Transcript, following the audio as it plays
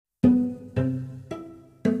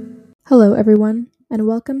Hello, everyone, and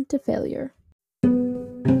welcome to Failure.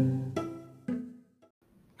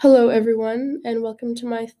 Hello, everyone, and welcome to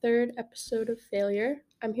my third episode of Failure.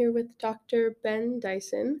 I'm here with Dr. Ben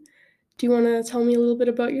Dyson. Do you want to tell me a little bit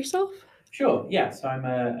about yourself? Sure, yeah. So I'm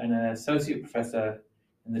an associate professor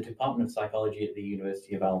in the Department of Psychology at the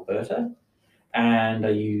University of Alberta, and I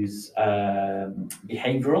use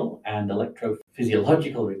behavioral and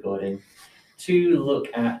electrophysiological recording to look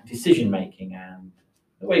at decision making. And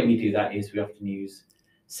the way we do that is we often use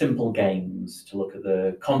simple games to look at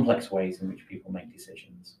the complex ways in which people make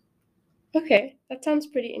decisions. Okay, that sounds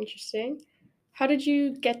pretty interesting. How did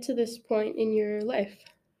you get to this point in your life?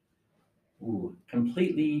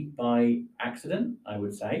 Completely by accident, I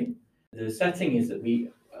would say. The setting is that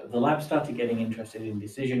the lab started getting interested in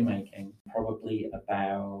decision making probably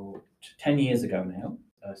about 10 years ago now.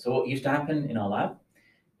 So what used to happen in our lab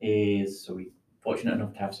is, so we're fortunate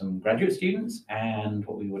enough to have some graduate students, and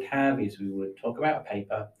what we would have is we would talk about a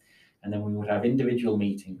paper, and then we would have individual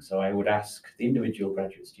meetings. So I would ask the individual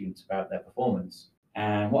graduate students about their performance.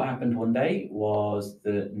 And what happened one day was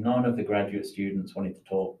that none of the graduate students wanted to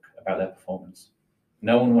talk about their performance.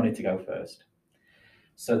 No one wanted to go first.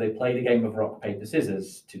 So they played a game of rock, paper,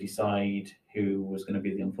 scissors to decide who was going to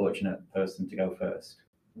be the unfortunate person to go first.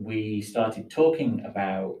 We started talking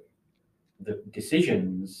about the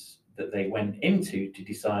decisions that they went into to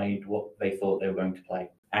decide what they thought they were going to play.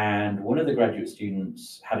 And one of the graduate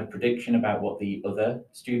students had a prediction about what the other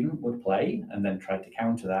student would play and then tried to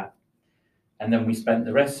counter that. And then we spent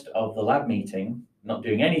the rest of the lab meeting not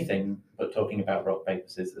doing anything but talking about rock, paper,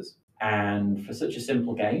 scissors. And for such a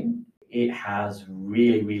simple game, it has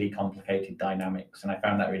really, really complicated dynamics. And I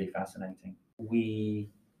found that really fascinating. We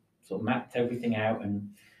sort of mapped everything out. And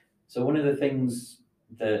so one of the things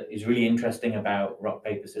that is really interesting about rock,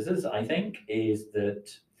 paper, scissors, I think, is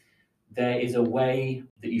that there is a way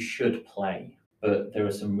that you should play, but there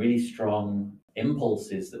are some really strong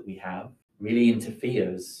impulses that we have really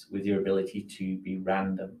interferes with your ability to be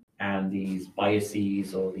random. And these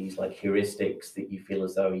biases or these like heuristics that you feel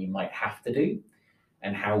as though you might have to do,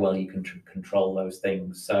 and how well you can control those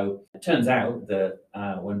things. So it turns out that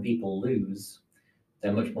when people lose,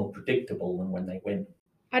 they're much more predictable than when they win.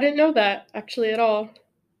 I didn't know that actually at all.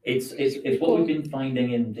 It's what we've been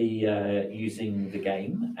finding in the using the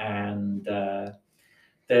game, and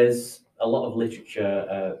there's a lot of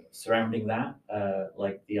literature surrounding that,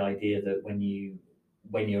 like the idea that when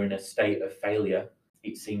you're in a state of failure,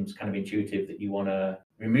 it seems kind of intuitive that you want to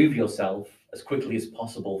remove yourself as quickly as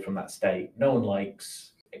possible from that state. No one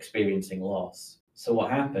likes experiencing loss. So what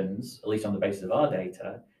happens, at least on the basis of our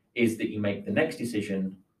data, is that you make the next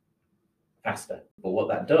decision faster. But what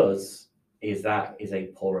that does is that is a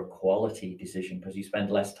poorer quality decision because you spend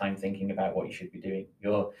less time thinking about what you should be doing.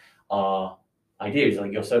 Our idea is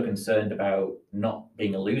like you're so concerned about not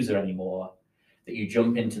being a loser anymore that you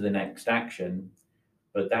jump into the next action,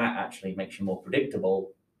 but that actually makes you more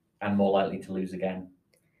predictable and more likely to lose again.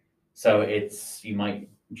 So you might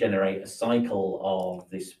generate a cycle of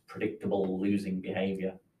this predictable losing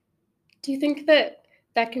behavior. Do you think that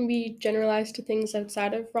can be generalized to things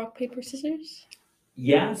outside of rock, paper, scissors?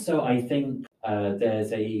 Yeah, so I think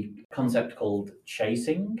there's a concept called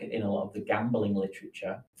chasing in a lot of the gambling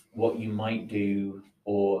literature. What you might do,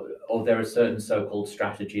 or there are certain so-called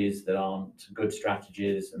strategies that aren't good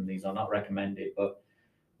strategies, and these are not recommended. But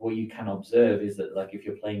what you can observe is that, like, if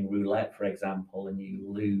you're playing roulette, for example, and you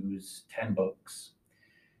lose $10,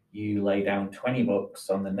 you lay down $20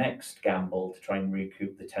 on the next gamble to try and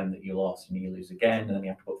recoup the 10 that you lost, and you lose again, and then you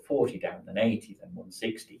have to put 40 down, then 80, then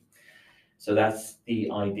 160. So that's the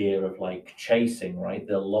idea of like chasing, right?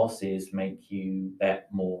 The losses make you bet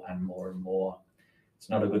more and more and more. It's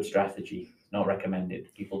not a good strategy. It's not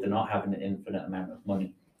recommended. People do not have an infinite amount of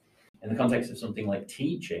money. In the context of something like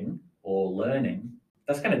teaching or learning,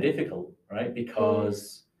 that's kind of difficult, right?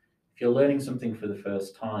 Because if you're learning something for the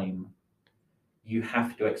first time, you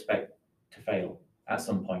have to expect to fail at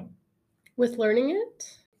some point. With learning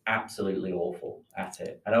it? Absolutely awful at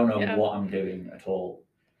it. I don't know Yeah. what I'm doing at all.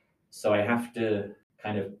 So I have to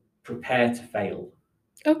kind of prepare to fail,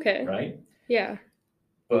 Okay. right? Yeah.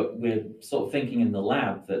 But we're sort of thinking in the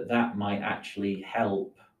lab that that might actually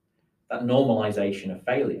help that normalization of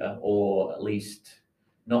failure, or at least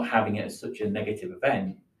not having it as such a negative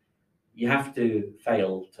event. You have to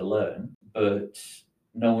fail to learn, but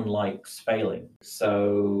no one likes failing.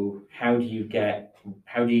 So how do you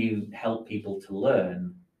help people to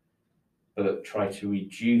learn, but try to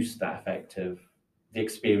reduce that effect of the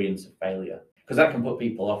experience of failure? Because that can put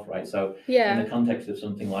people off, right? So in the context of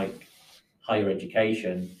something like higher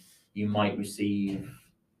education, you might receive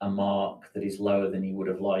a mark that is lower than you would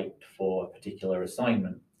have liked for a particular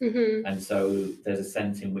assignment. Mm-hmm. And so there's a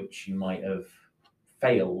sense in which you might have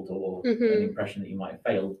failed, or an impression that you might have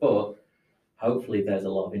failed, but hopefully there's a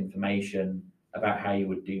lot of information about how you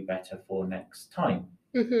would do better for next time.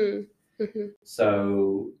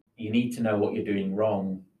 So you need to know what you're doing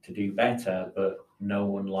wrong to do better, but no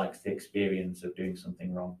one likes the experience of doing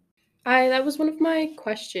something wrong. That was one of my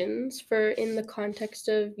questions for in the context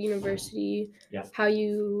of university, how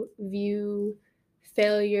you view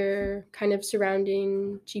failure kind of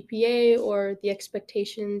surrounding GPA or the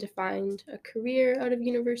expectation to find a career out of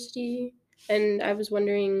university. And I was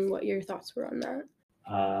wondering what your thoughts were on that.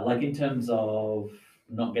 Like in terms of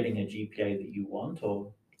not getting a GPA that you want,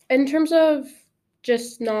 or? In terms of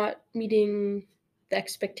just not meeting the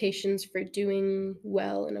expectations for doing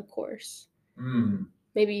well in a course.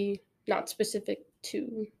 Maybe not specific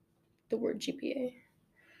to the word GPA.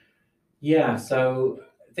 Yeah, so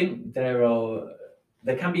I think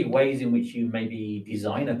there can be ways in which you maybe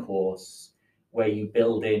design a course where you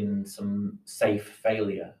build in some safe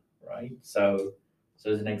failure, right? So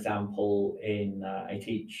as an example, I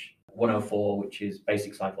teach 104, which is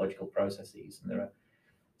basic psychological processes, and there are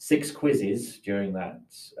 6 quizzes during that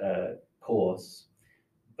course,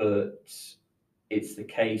 but it's the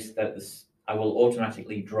case that I will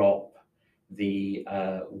automatically drop the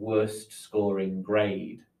worst scoring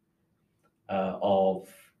grade of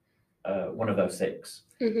one of those 6.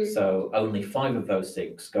 So only 5 of those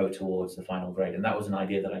 6 go towards the final grade. And that was an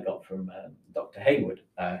idea that I got from Dr. Hayward,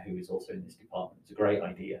 who is also in this department. It's a great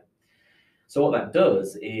idea. So what that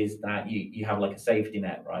does is that you have like a safety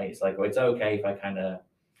net, right? It's like, well, it's okay if I kind of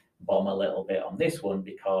bomb a little bit on this one,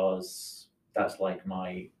 because that's like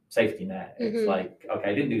my safety net. It's like, okay,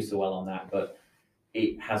 I didn't do so well on that, but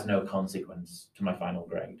it has no consequence to my final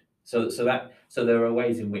grade. So there are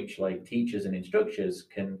ways in which like teachers and instructors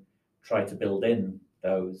can try to build in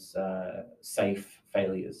those safe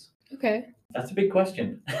failures. Okay. That's a big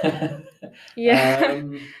question. Yeah.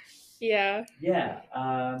 Yeah.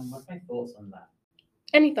 What's my thoughts on that?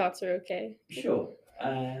 Any thoughts are okay. Sure.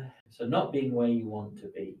 So not being where you want to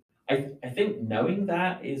be. I think knowing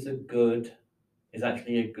that is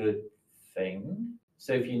actually a good thing.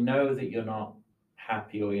 So if you know that you're not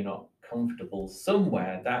happy or you're not comfortable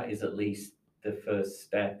somewhere, that is at least the first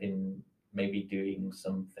step in maybe doing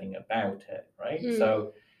something about it, right?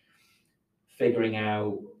 So figuring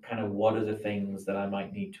out kind of what are the things that I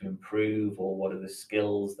might need to improve, or what are the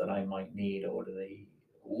skills that I might need, or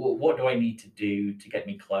what do I need to do to get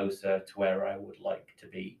me closer to where I would like to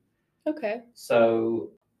be? Okay.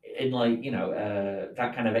 So in like,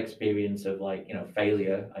 that kind of experience of like,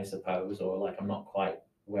 failure, I suppose, or like I'm not quite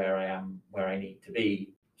where I am, where I need to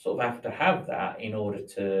be, sort of have to have that in order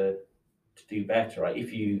to do better, right?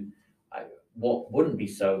 What wouldn't be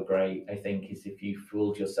so great, I think, is if you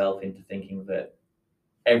fooled yourself into thinking that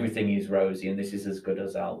everything is rosy and this is as good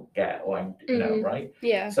as I'll get, or I'm, right?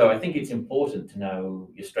 Yeah. So I think it's important to know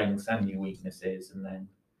your strengths and your weaknesses, and then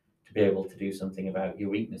to be able to do something about your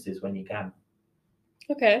weaknesses when you can.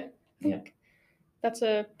 Okay. Yeah. That's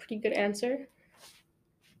a pretty good answer.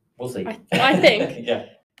 We'll see. I think. Yeah.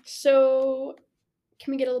 So,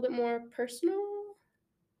 can we get a little bit more personal?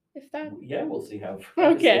 Yeah, we'll see how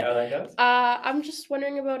Okay. see how that goes. I'm just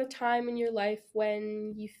wondering about a time in your life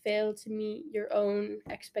when you failed to meet your own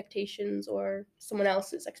expectations or someone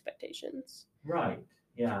else's expectations. Right.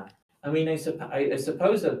 Yeah. I mean, I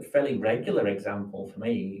suppose a fairly regular example for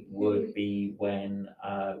me would be when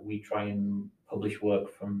we try and publish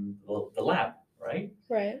work from the lab, right?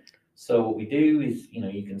 Right. So what we do is,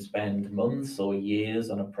 you can spend months or years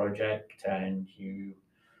on a project, and you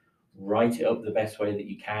write it up the best way that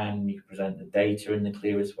you can. You present the data in the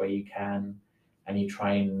clearest way you can, and you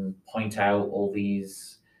try and point out all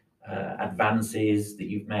these advances that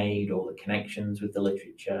you've made, or the connections with the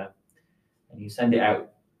literature, and you send it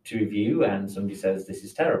out to review, and somebody says, this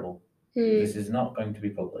is terrible. This is not going to be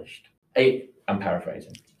published. I'm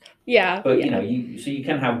paraphrasing. Yeah. But you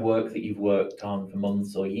can have work that you've worked on for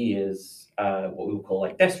months or years, what we would call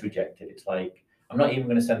like desk rejected. It's like, I'm not even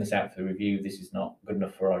going to send this out for review. This is not good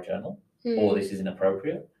enough for our journal, or this is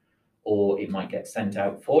inappropriate, or it might get sent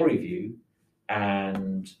out for review,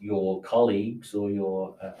 and your colleagues or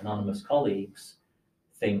your anonymous colleagues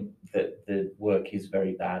think that the work is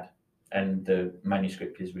very bad and the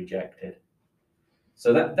manuscript is rejected.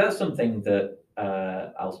 So that's something that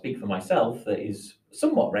I'll speak for myself, that is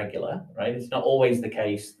somewhat regular, right? It's not always the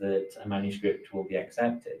case that a manuscript will be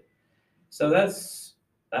accepted. So that's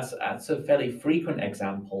a fairly frequent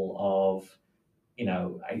example of,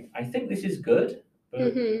 I think this is good, but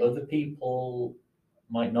other people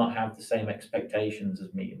might not have the same expectations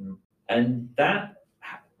as me, and that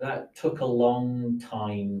took a long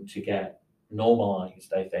time to get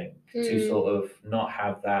normalized. I think to sort of not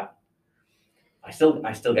have that. I still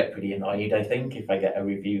get pretty annoyed, I think, if I get a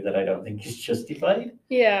review that I don't think is justified.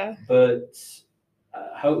 Yeah. But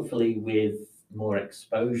hopefully, with more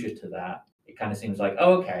exposure to that, it kind of seems like,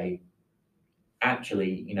 oh, okay,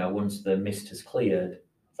 actually, once the mist has cleared,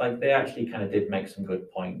 it's like they actually kind of did make some good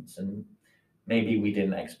points, and maybe we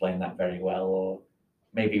didn't explain that very well, or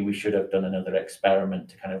maybe we should have done another experiment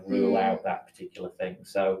to kind of rule out that particular thing.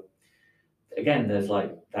 So again, there's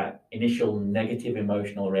like that initial negative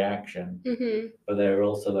emotional reaction, but there are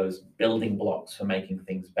also those building blocks for making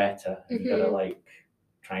things better, and you got to like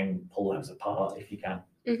try and pull those apart if you can.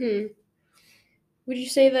 Would you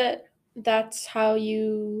say that that's how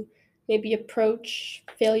you maybe approach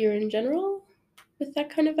failure in general, with that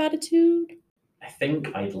kind of attitude? I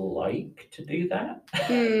think I'd like to do that.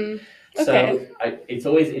 Okay. So it's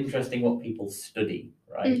always interesting what people study,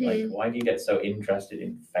 right? Like, why do you get so interested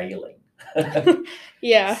in failing?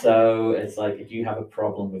 Yeah. So it's like, do you have a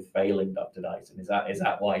problem with failing, Dr. Dyson? Is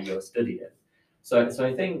that why you're studying it? So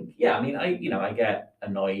I think, yeah, I mean, I get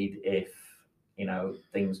annoyed if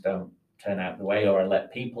things don't turn out the way, or I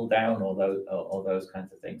let people down, or those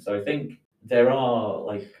kinds of things. So I think there are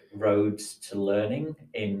like roads to learning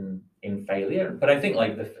in failure, but I think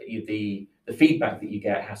like the feedback that you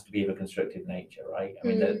get has to be of a constructive nature, right? I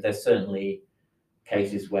mean, there's certainly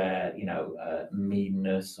cases where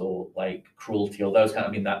meanness or like cruelty or those kind of,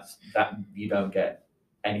 I mean, that you don't get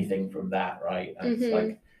anything from that, right? And it's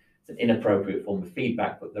like it's an inappropriate form of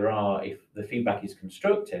feedback, but there are, if the feedback is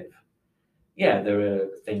constructive, yeah, there are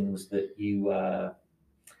things that you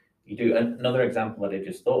do. Another example that I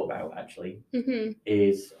just thought about actually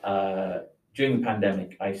is during the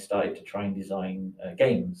pandemic, I started to try and design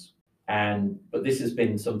games, but this has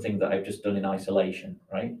been something that I've just done in isolation,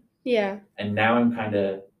 right? Yeah. And now I'm kind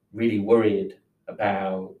of really worried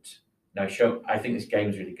about. Now, I think this game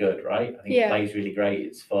is really good, right? I think it plays really great.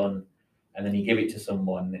 It's fun, and then you give it to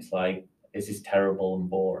someone, and it's like, this is terrible and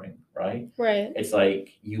boring, right? Right. It's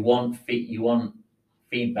like you want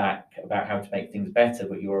feedback about how to make things better,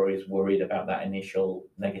 but you're always worried about that initial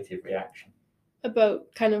negative reaction.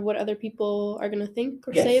 About kind of what other people are going to think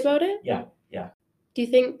or say about it? Yeah. Do you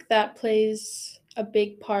think that plays a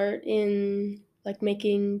big part in like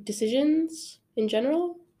making decisions in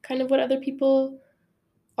general? Kind of what other people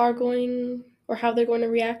are going, or how they're going to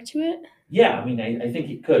react to it? Yeah, I mean, I think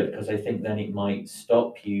it could, because I think then it might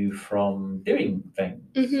stop you from doing things,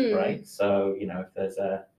 right? So, if there's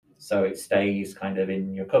so it stays kind of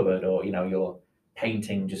in your cupboard, or, your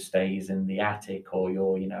painting just stays in the attic, or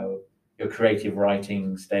your creative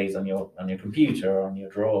writing stays on your computer or on your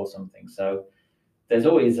drawer or something. So there's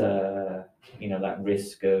always that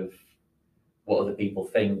risk of what other people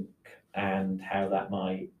think, and how that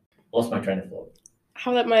might, lost my train of thought.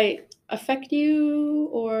 How that might affect you,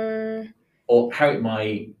 or how it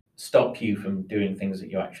might stop you from doing things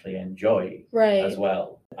that you actually enjoy, right, as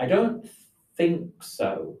well. I don't think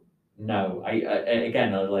so. No, I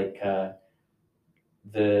again, I like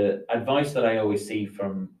the advice that I always see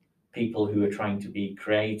from people who are trying to be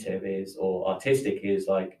creative or artistic is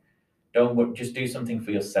like, just do something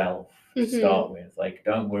for yourself to start with. Like,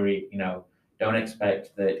 don't worry, don't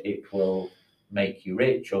expect that it will make you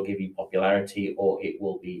rich or give you popularity, or it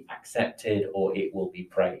will be accepted, or it will be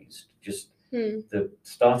praised. Just the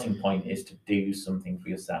starting point is to do something for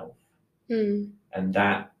yourself, and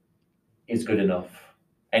that is good enough.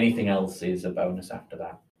 Anything else is a bonus after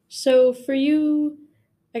that. So for you,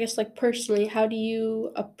 I guess like personally, how do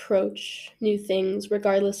you approach new things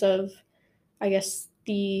regardless of, I guess,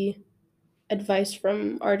 the advice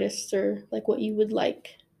from artists, or like what you would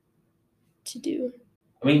like to do?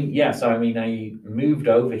 I mean, yeah, so I mean, I moved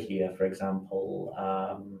over here, for example,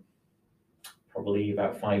 probably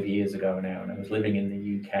about 5 years ago now, and I was living in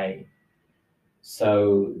the UK.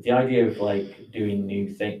 So the idea of like doing new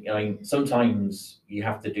things, I mean, sometimes you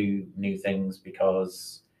have to do new things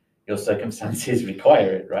because your circumstances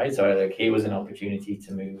require it, right? So like, here was an opportunity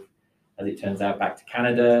to move, as it turns out, back to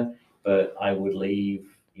Canada, but I would leave,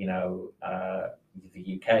 the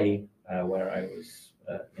UK, where I was,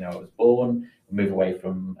 I was born, move away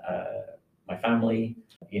from my family,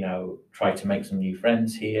 try to make some new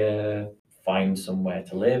friends here, find somewhere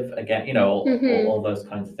to live again, all those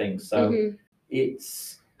kinds of things. So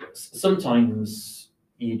it's sometimes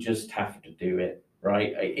you just have to do it,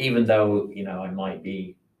 right? Even though, I might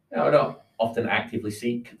be, I don't often actively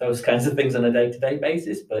seek those kinds of things on a day-to-day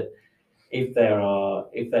basis, but if there are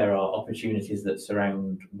opportunities that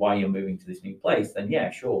surround why you're moving to this new place, then yeah,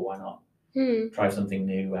 sure, why not? try something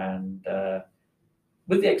new, and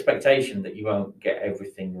with the expectation that you won't get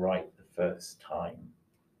everything right the first time.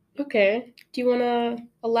 Okay. Do you want to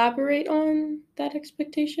elaborate on that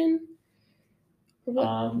expectation? Or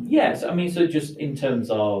what? Yes, I mean, so just in terms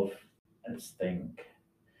of, let's think.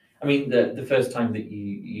 I mean, the first time that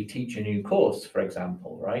you teach a new course, for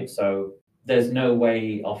example, right? So there's no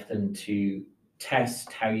way often to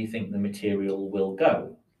test how you think the material will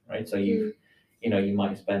go, right? So you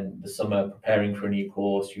might spend the summer preparing for a new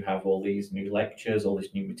course. You have all these new lectures, all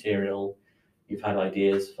this new material. You've had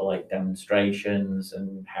ideas for like demonstrations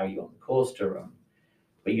and how you want the course to run,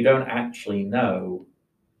 but you don't actually know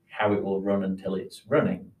how it will run until it's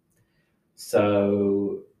running.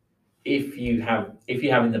 So if you have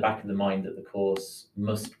in the back of the mind that the course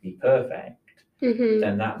must be perfect,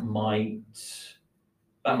 then that might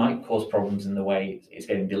cause problems in the way it's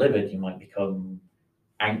getting delivered. You might become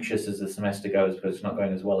anxious as the semester goes because it's not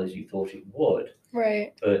going as well as you thought it would.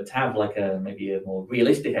 Right. But to have like maybe a more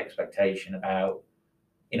realistic expectation about,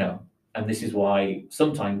 and this is why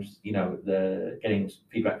sometimes, the getting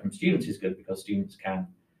feedback from students is good, because students can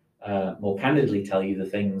more candidly tell you the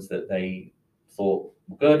things that they thought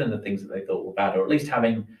were good and the things that they thought were bad, or at least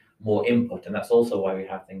having more input. And that's also why we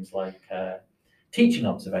have things like teaching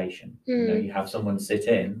observation. You have someone sit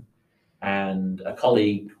in, and a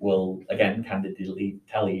colleague will, again, candidly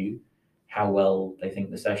tell you how well they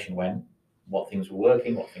think the session went, what things were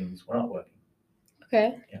working, what things were not working.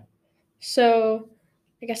 Okay. Yeah. So,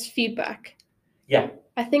 I guess feedback. Yeah.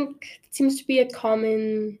 I think it seems to be a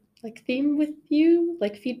common theme with you,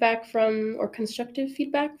 like feedback from, or constructive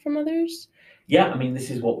feedback from others. Yeah, I mean,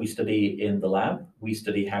 this is what we study in the lab. We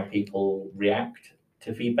study how people react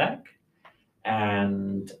to feedback,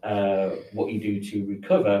 and what you do to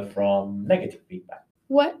recover from negative feedback.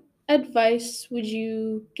 What advice would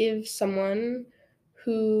you give someone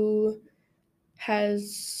who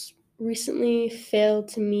has recently failed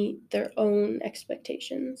to meet their own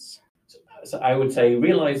expectations? So I would say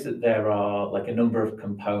realize that there are like a number of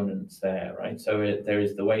components there, right? So there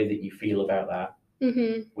is the way that you feel about that,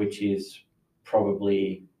 which is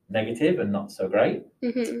probably negative and not so great.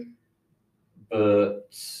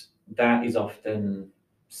 But that is often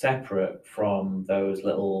separate from those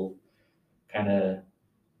little kind of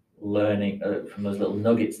learning, from those little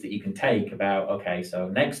nuggets that you can take about, okay, so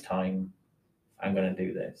next time I'm going to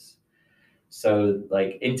do this. So,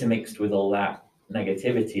 like, intermixed with all that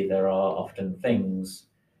negativity, there are often things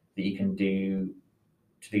that you can do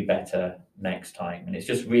to do better next time. And it's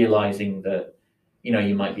just realizing that,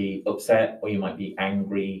 you might be upset, or you might be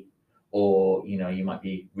angry, or, you might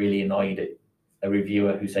be really annoyed at a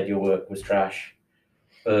reviewer who said your work was trash.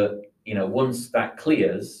 But, once that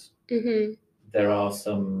clears, there are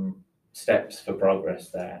some steps for progress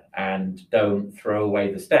there. And don't throw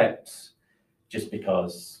away the steps just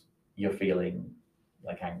because you're feeling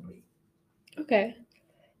like angry. Okay.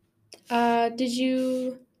 Did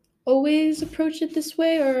you always approach it this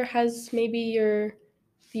way, or has maybe your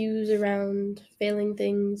views around failing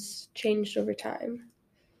things changed over time?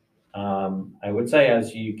 I would say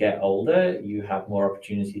as you get older, you have more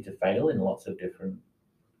opportunity to fail in lots of different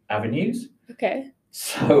avenues. Okay.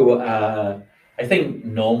 So I think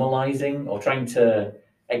normalizing or trying to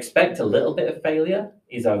expect a little bit of failure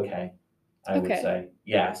is okay, I would say.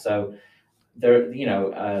 Yeah. So there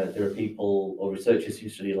are people or researchers who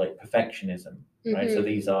study like perfectionism, right? So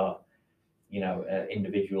these are,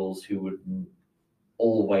 individuals who would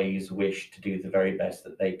always wish to do the very best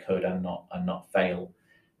that they could and not fail,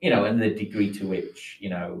 and the degree to which,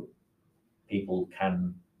 people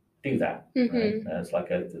can do that, right? It's like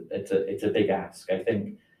it's a big ask, I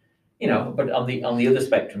think. But on the other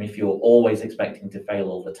spectrum, if you're always expecting to fail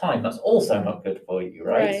all the time, that's also not good for you,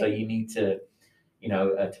 right? So you need to,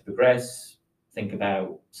 to progress, think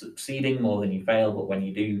about succeeding more than you fail. But when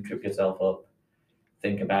you do trip yourself up,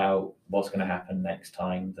 think about what's going to happen next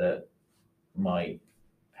time that might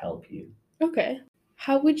help you. Okay.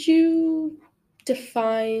 How would you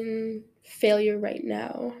define failure right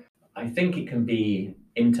now? I think it can be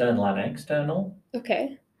internal and external.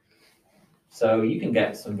 Okay. So you can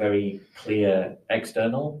get some very clear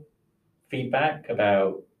external feedback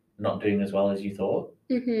about not doing as well as you thought.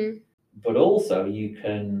 But also you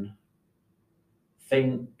can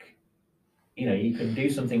think, you can do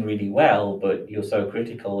something really well, but you're so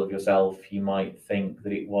critical of yourself, you might think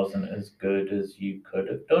that it wasn't as good as you could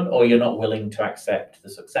have done, or you're not willing to accept the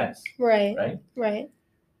success. Right.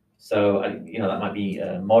 So, that might be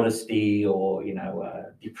modesty, or,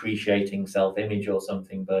 depreciating self-image or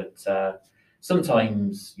something, but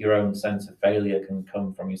sometimes your own sense of failure can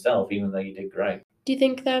come from yourself, even though you did great. Do you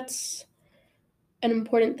think that's an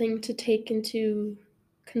important thing to take into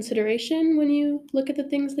consideration when you look at the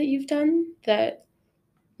things that you've done that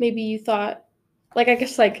maybe you thought, like, I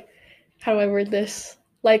guess, like, how do I word this?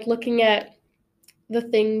 Like, looking at the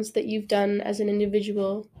things that you've done as an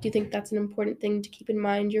individual, do you think that's an important thing to keep in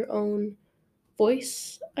mind, your own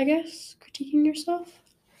voice, I guess, critiquing yourself?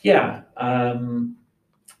 Yeah.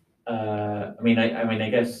 I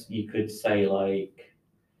guess you could say, like,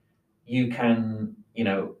 you can,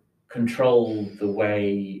 control the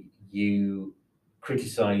way you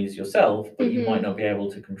criticize yourself, but you might not be able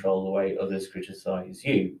to control the way others criticize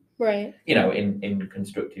you, Right. in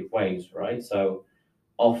constructive ways, right? So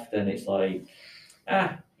often it's like,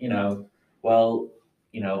 well,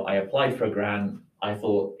 I applied for a grant, I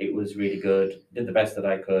thought it was really good, did the best that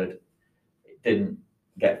I could, it didn't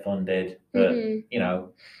get funded, but,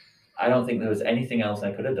 I don't think there was anything else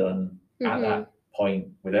I could have done at that point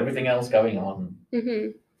with everything else going on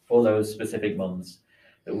for those specific months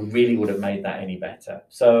that really would have made that any better.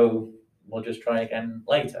 So we'll just try again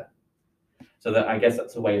later. So that, I guess,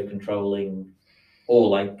 that's a way of controlling, or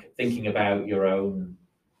like thinking about your own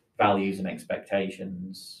values and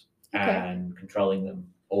expectations and controlling them,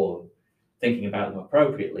 or thinking about them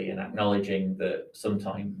appropriately and acknowledging that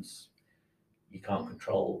sometimes you can't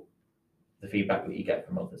control the feedback that you get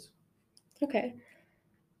from others. Okay.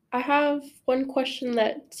 I have one question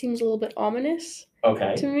that seems a little bit ominous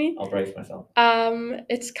to me. I'll brace myself.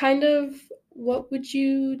 It's kind of, what would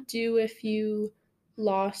you do if you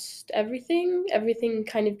lost everything? Everything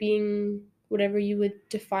kind of being whatever you would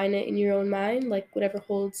define it in your own mind, like whatever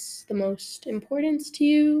holds the most importance to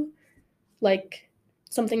you, like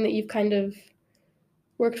something that you've kind of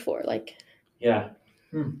worked for, like. Yeah.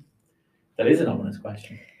 That is an ominous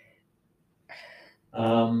question.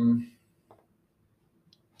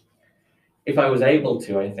 If I was able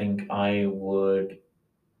to, I think I would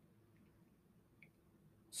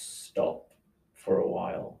stop for a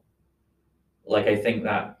while. Like, I think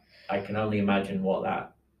that I can only imagine what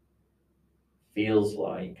that feels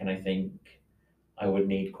like, and I think I would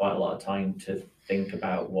need quite a lot of time to think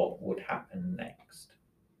about what would happen next.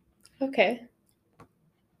 Okay.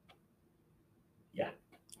 Yeah.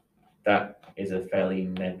 That is a fairly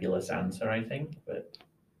nebulous answer, I think, but.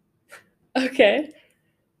 Okay.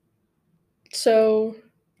 So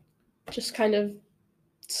just kind of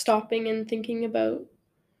stopping and thinking about.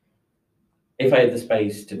 If I had the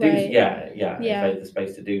space to do, Right. yeah. If I had the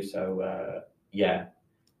space to do so,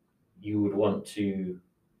 you would want to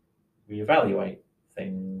reevaluate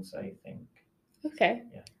things, I think. Okay.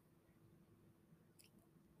 Yeah.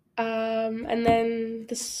 And then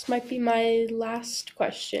this might be my last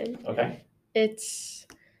question. Okay. It's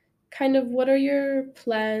kind of, what are your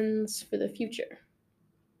plans for the future?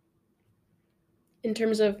 In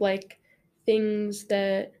terms of like things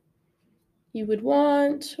that you would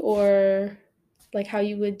want, or like how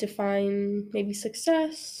you would define maybe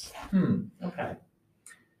success? Okay.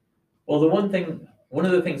 Well, one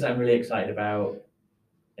of the things I'm really excited about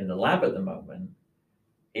in the lab at the moment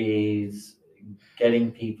is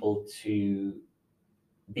getting people to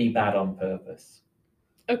be bad on purpose.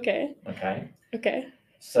 Okay.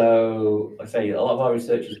 So, like I say, a lot of our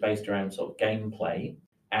research is based around sort of gameplay,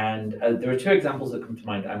 and there are two examples that come to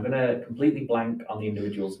mind. I'm going to completely blank on the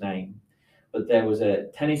individual's name, but there was a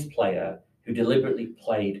tennis player who deliberately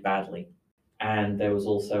played badly, and there was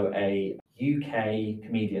also a UK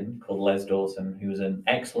comedian called Les Dawson who was an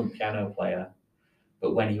excellent piano player,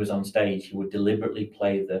 but when he was on stage, he would deliberately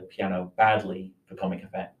play the piano badly for comic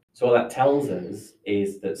effect. So what that tells us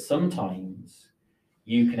is that sometimes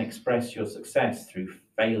you can express your success through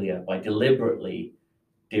failure by deliberately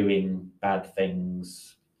doing bad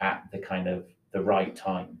things at the right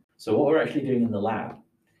time. So what we're actually doing in the lab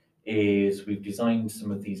is we've designed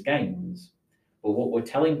some of these games, but what we're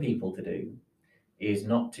telling people to do is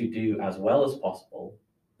not to do as well as possible,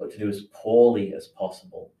 but to do as poorly as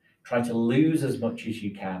possible. Try to lose as much as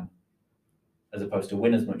you can, as opposed to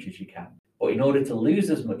win as much as you can. But in order to lose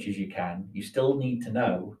as much as you can, you still need to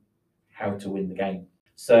know how to win the game.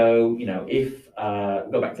 So, if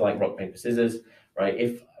go back to like rock, paper, scissors, right?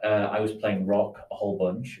 If I was playing rock a whole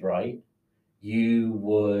bunch, right,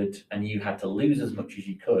 and you had to lose as much as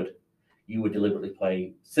you could, you would deliberately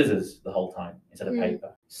play scissors the whole time instead of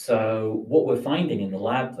paper. So what we're finding in the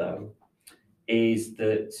lab, though, is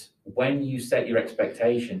that when you set your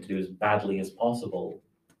expectation to do as badly as possible,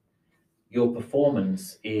 your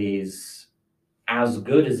performance is as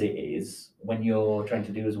good as it is when you're trying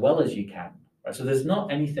to do as well as you can. Right? So there's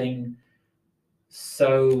not anything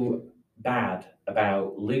so bad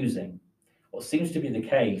about losing. What seems to be the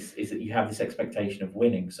case is that you have this expectation of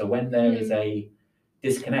winning. So when there is a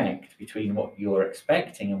disconnect between what you're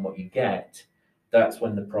expecting and what you get, that's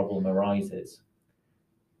when the problem arises.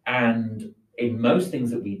 And in most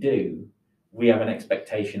things that we do, we have an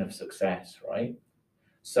expectation of success, right?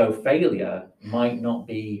 So failure might not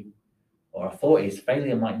be, or a thought is,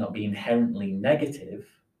 failure might not be inherently negative,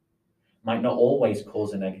 might not always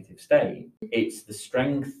cause a negative state. It's the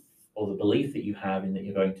strength or the belief that you have in that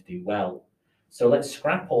you're going to do well. So let's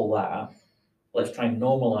scrap all that. Let's try and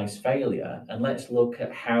normalize failure, and let's look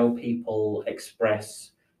at how people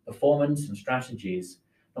express performance and strategies,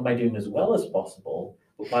 not by doing as well as possible,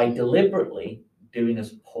 but by deliberately doing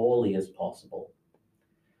as poorly as possible.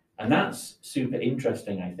 And that's super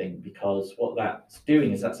interesting, I think, because what that's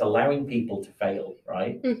doing is that's allowing people to fail,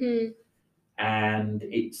 right? Mm-hmm. And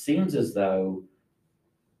it seems as though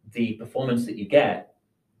the performance that you get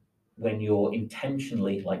when you're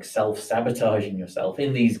intentionally like self-sabotaging yourself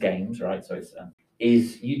in these games, right? So it's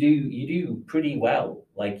is you do pretty well.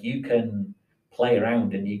 Like you can play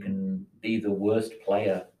around and you can be the worst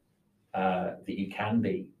player that you can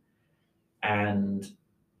be, and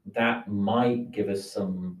that might give us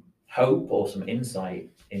some hope or some insight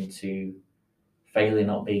into failure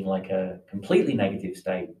not being like a completely negative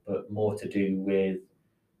state, but more to do with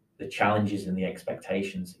the challenges and the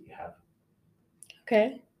expectations that you have.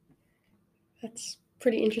 Okay. That's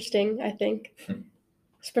pretty interesting, I think,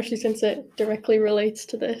 especially since it directly relates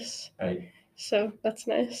to this. Right. So that's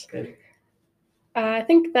nice. Good. I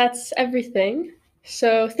think that's everything.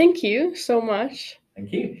 So thank you so much.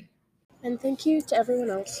 Thank you. And thank you to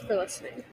everyone else for listening.